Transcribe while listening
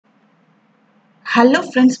Hello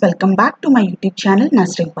friends, welcome back to my YouTube channel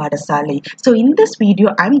Nasrin Padasali. So in this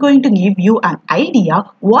video, I'm going to give you an idea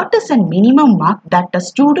what is a minimum mark that a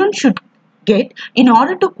student should get in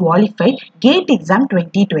order to qualify GATE exam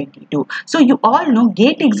 2022. So you all know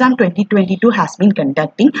GATE exam 2022 has been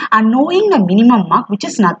conducting, and knowing the minimum mark, which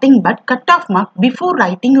is nothing but cutoff mark before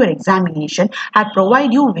writing your examination, had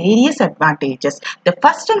provide you various advantages. The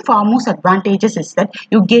first and foremost advantages is that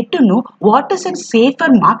you get to know what is a safer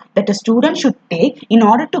mark that a student should take in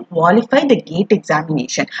order to qualify the GATE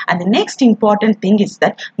examination. And the next important thing is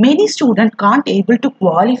that many students can't able to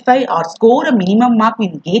qualify or score a minimum mark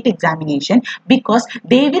in GATE examination because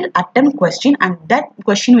they will attempt question and that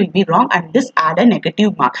question will be wrong, and this add a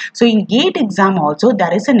negative mark. So in GATE exam also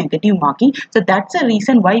there is a negative marking. So that's the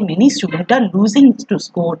reason why many students are losing to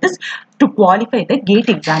score this to qualify the GATE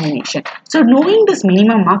examination. So knowing this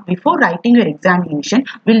minimum mark before writing your examination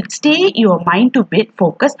will stay your mind to be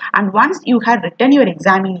focused, and once you have written your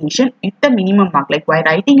examination with the minimum mark, like while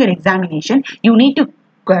writing your examination you need to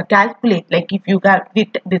calculate, like if you have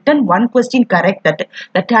written one question correct,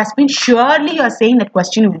 that has been surely you are saying that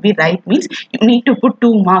question will be right, means you need to put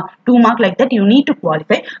two mark like that. You need to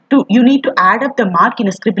qualify to, you need to add up the mark in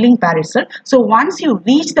a scribbling parcel. So once you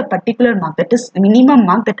reach the particular mark, that is minimum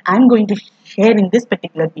mark that I am going to share in this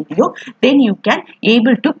particular video, then you can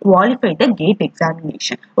able to qualify the GATE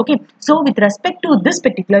examination. Okay, so with respect to this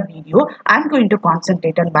particular video, I am going to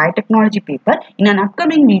concentrate on biotechnology paper. In an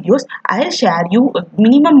upcoming videos, I will share you a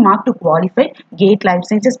minimum mark to qualify GATE life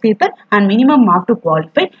sciences paper, and minimum mark to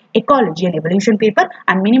qualify ecology and evolution paper,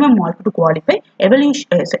 and minimum mark to qualify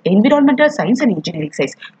environmental science and engineering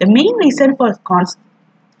science. The main reason for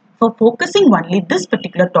focusing only this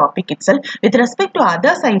particular topic itself, with respect to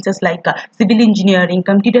other sciences like civil engineering,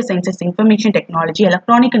 computer sciences, information technology,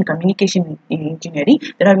 electronic and communication engineering,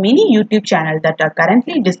 there are many YouTube channels that are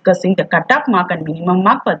currently discussing the cutoff mark and minimum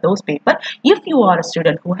mark for those papers. If you are a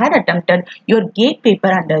student who had attempted your GATE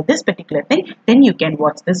paper under this particular thing, then you can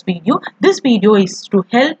watch this video. This video is to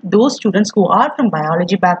help those students who are from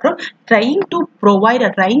biology background, trying to provide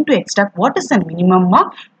or trying to extract what is the minimum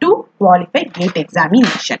mark to qualify GATE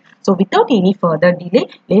examination. So without any further delay,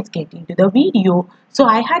 let's get into the video. So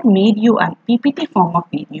I had made you a PPT form of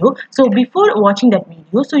video. So before watching that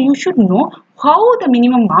video, so you should know how the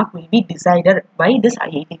minimum mark will be decided by this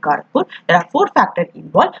IIT Kharagpur. There are 4 factors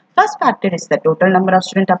involved. First factor is the total number of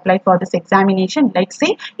students applied for this examination. Like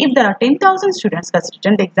say, if there are 10,000 students has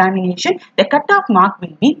written the examination, the cutoff mark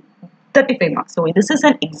will be 35 marks. So this is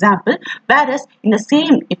an example, whereas in the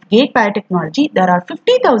same, if GATE Biotechnology, there are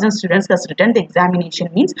 50,000 students has written the examination,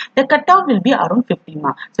 means the cutoff will be around 50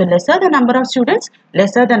 marks. So lesser the number of students,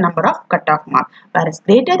 lesser the number of cutoff mark, whereas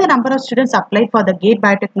greater the number of students applied for the GATE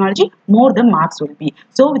Biotechnology, more the marks will be.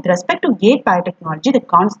 So with respect to GATE Biotechnology,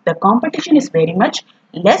 the competition is very much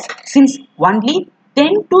less, since only 10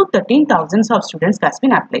 to 13,000 of students has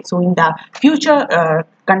been applied. So in the future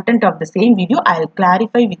content of the same video, I will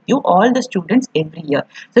clarify with you all the students every year.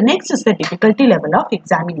 So next is the difficulty level of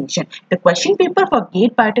examination. The question paper for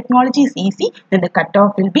GATE Biotechnology is easy, then the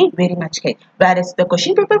cutoff will be very much high. Whereas the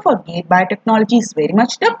question paper for GATE Biotechnology is very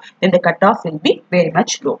much tough, then the cutoff will be very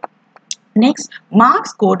much low. Next,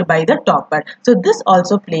 marks scored by the topper. So this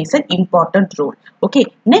also plays an important role. Okay,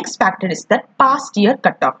 next factor is that past year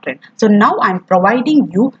cutoff trend. So now I am providing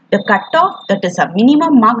you the cutoff, that is a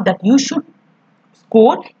minimum mark that you should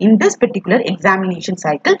score in this particular examination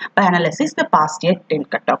cycle by analysis the past year 10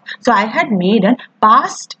 cutoff. So I had made a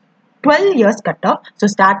past 12 years cutoff. So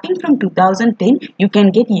starting from 2010, you can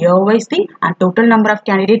get year-wise thing, and total number of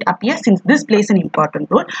candidates appear, since this plays an important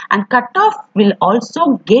role. And cutoff will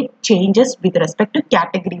also get changes with respect to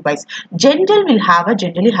category-wise. General will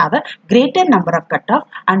generally have a greater number of cutoff,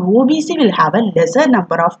 and OBC will have a lesser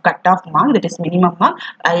number of cutoff mark, that is minimum mark.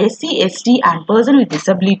 SC, ST and person with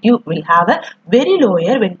disability will have a very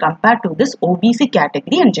lower when compared to this OBC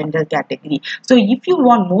category and general category. So if you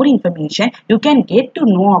want more information, you can get to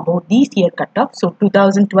know about these year cutoff. So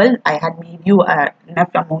 2012, I had made you enough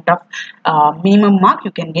amount of minimum mark.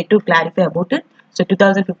 You can get to clarify about it. So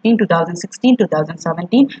 2015, 2016,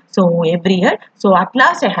 2017. So every year. So at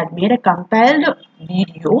last I had made a compiled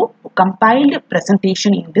video, compiled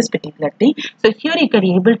presentation in this particular thing. So here you can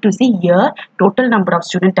able to see here total number of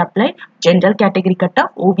student applied, general category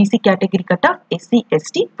cutoff, OBC category cutoff, SC,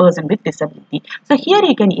 ST, person with disability. So here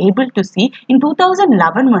you can able to see in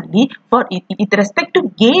 2011 only, for with respect to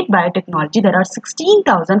GATE Biotechnology, there are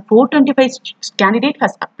 16,425 candidates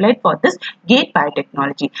has applied for this GATE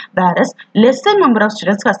Biotechnology, whereas lesser number of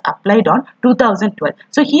students has applied on 2012.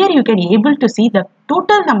 So here you can able to see the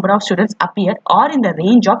total number of students appear are in the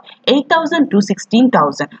range of 8,000 to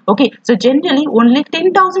 16,000. Okay, so generally only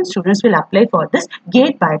 10,000 students will apply for this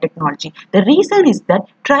GATE Biotechnology. The reason is that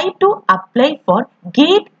try to apply for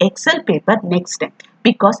GATE Excel paper next time.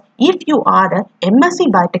 Because if you are a MSc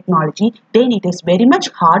Biotechnology, then it is very much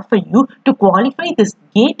hard for you to qualify this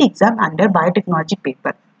GATE exam under Biotechnology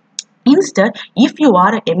paper. Instead, if you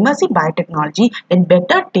are a MSc Biotechnology, then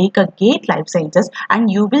better take a GATE Life Sciences and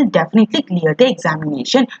you will definitely clear the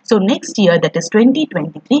examination. So next year, that is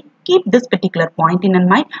 2023, keep this particular point in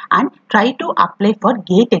mind and try to apply for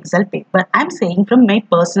GATE Excel paper. I am saying from my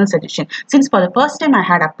personal suggestion. Since for the first time I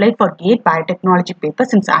had applied for GATE Biotechnology paper,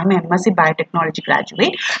 since I am a MSc Biotechnology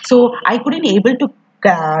graduate, so I couldn't able to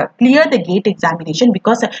clear the GATE examination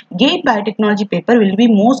because GATE Biotechnology paper will be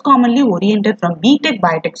most commonly oriented from BTech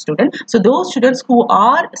Biotech students. So those students who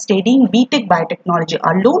are studying BTech Biotechnology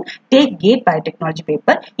alone take GATE Biotechnology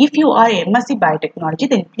paper. If you are MSc Biotechnology,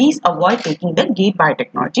 then please avoid taking the GATE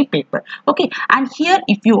Biotechnology paper. Okay, and here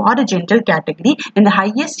if you are a general category, then the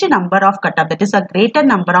highest number of cutoff, that is a greater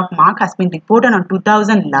number of mark, has been reported on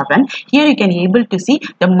 2011. Here you can able to see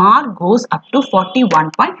the mark goes up to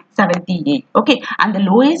 41.78. Okay, and the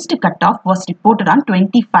lowest cutoff was reported on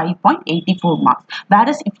 25.84 marks.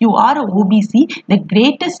 Whereas if you are a OBC, the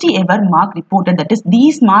greatest ever mark reported, that is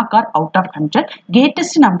these marks are out of 100.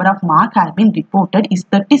 Greatest number of mark has been reported is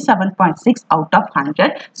 37.6 out of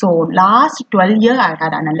 100. So last 12 years I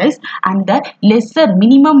had analyzed, and the lesser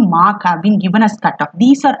minimum mark have been given as cutoff.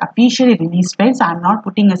 These are officially released, friends. I am not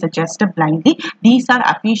putting as a just blindly. These are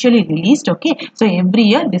officially released. Okay, so every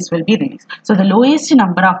year this will be released. So the lowest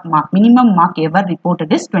number of mark, minimum mark ever reported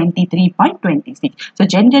is 23.26. So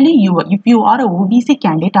generally, if you are a OBC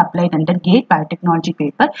candidate applied under GATE Biotechnology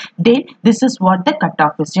paper, then this is what the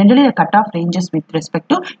cutoff is. Generally, the cutoff ranges with respect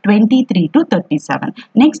to 23 to 37.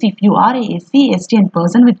 Next, if you are a SC, ST and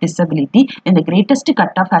person with disability, then the greatest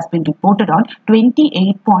cutoff has been reported on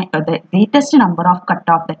 28 the greatest number of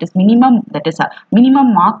cutoff, that is minimum, that is a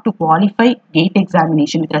minimum mark to qualify GATE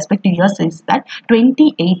examination with respect to yours is that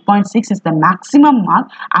 28.6 is the maximum mark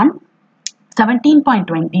and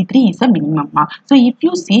 17.23 is a minimum mark. So if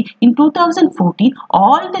you see in 2014,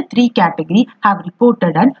 all the three categories have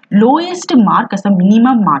reported a lowest mark as a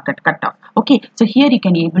minimum mark at cutoff. Okay, so here you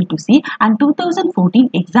can able to see, and 2014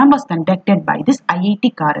 exam was conducted by this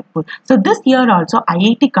IIT Kharagpur. So this year also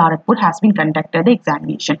IIT Kharagpur has been conducted the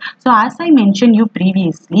examination. So as I mentioned you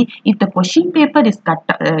previously, if the question paper is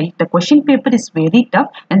very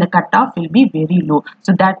tough, then the cutoff will be very low.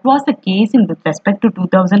 So that was the case in with respect to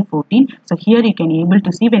 2014. So here you can able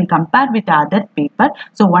to see when compared with the other paper.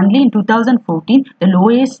 So only in 2014 the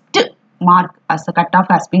lowest mark as a cutoff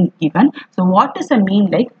has been given. So what is the mean,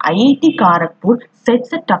 like IIT Kharagpur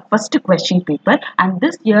sets the toughest question paper, and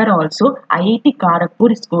this year also IIT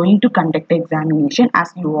Kharagpur is going to conduct the examination,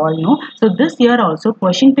 as you all know. So this year also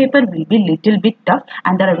question paper will be little bit tough,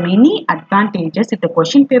 and there are many advantages. If the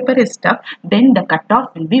question paper is tough, then the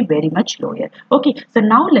cutoff will be very much lower. Okay, so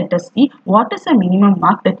now let us see what is the minimum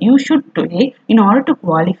mark that you should take in order to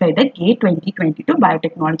qualify the GATE 2022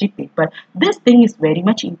 Biotechnology paper. This thing is very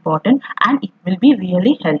much important and it will be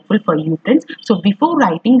really helpful for you, friends. So before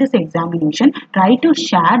writing this examination, try to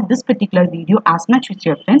share this particular video as much with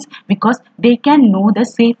your friends, because they can know the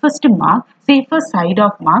safest mark, safer side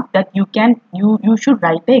of mark that you should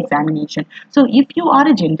write the examination. So if you are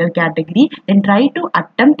a general category, then try to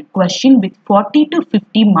attempt question with 40 to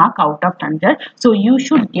 50 mark out of 100. So you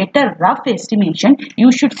should get a rough estimation.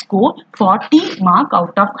 You should score 40 mark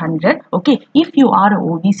out of 100. Okay, if you are a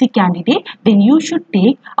OBC candidate, then you should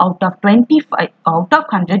take out of 25 out of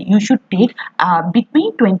 100. You should take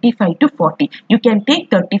between 25 to 40. You can take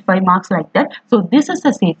 35 marks like that. So this is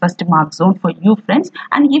the safest mark zone for you, friends.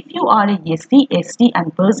 And if you are a SC, ST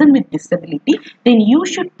and person with disability, then you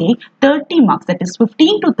should take 30 marks, that is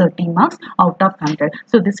 15 to 30 marks out of 100.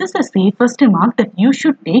 So this is the safest mark that you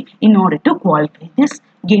should take in order to qualify this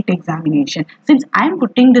GATE examination. Since I am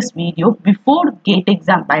putting this video before GATE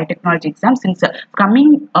exam, biotechnology exam, since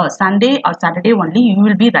coming Sunday or Saturday only you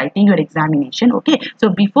will be writing your examination. Okay, so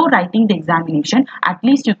before writing the examination, at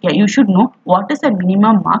least you should know what is the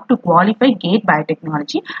minimum mark to qualify GATE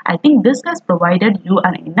biotechnology. I think this has provided you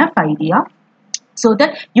an enough idea so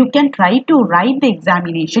that you can try to write the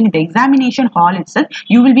examination. In the examination hall itself,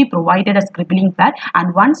 you will be provided a scribbling pad,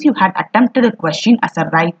 and once you had attempted a question as a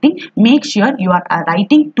writing, make sure you are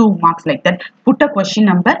writing 2 marks like that. Put a question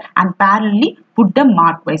number and parallelly put the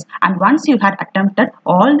mark wise, and once you had attempted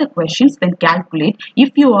all the questions, then calculate.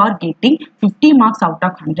 If you are getting 50 marks out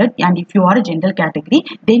of 100 and if you are a general category,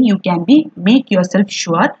 then you can make yourself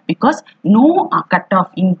sure, because no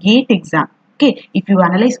cutoff in GATE exam Okay, if you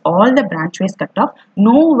analyze all the branch wise cutoff,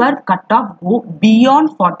 nowhere cutoff go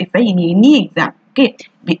beyond 45 in any exam. Okay,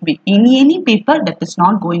 in any paper that is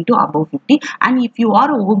not going to above 50, and if you are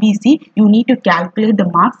OBC, you need to calculate the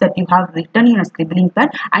marks that you have written in a scribbling pad,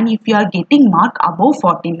 and if you are getting mark above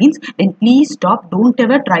 40 means, then please stop. Don't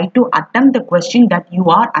ever try to attempt the question that you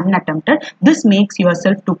are unattempted. This makes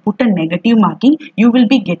yourself to put a negative marking. You will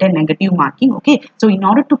be get a negative marking. Okay, so in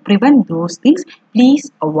order to prevent those things,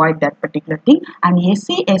 please avoid that particular thing. And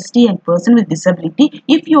SC, ST and person with disability,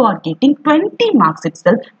 if you are getting 20 marks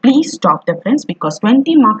itself, please stop the friends, because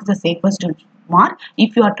 20 marks is the safest mark.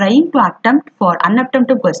 If you are trying to attempt for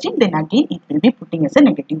unattempted question, then again it will be putting as a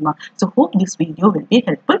negative mark. So hope this video will be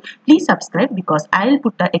helpful. Please subscribe, because I will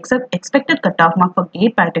put the expected cutoff mark for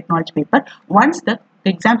GATE Biotechnology paper once the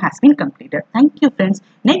exam has been completed. Thank you friends.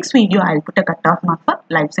 Next video I will put a cutoff mark for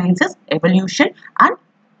life sciences, evolution and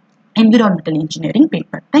environmental engineering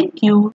paper. Thank you.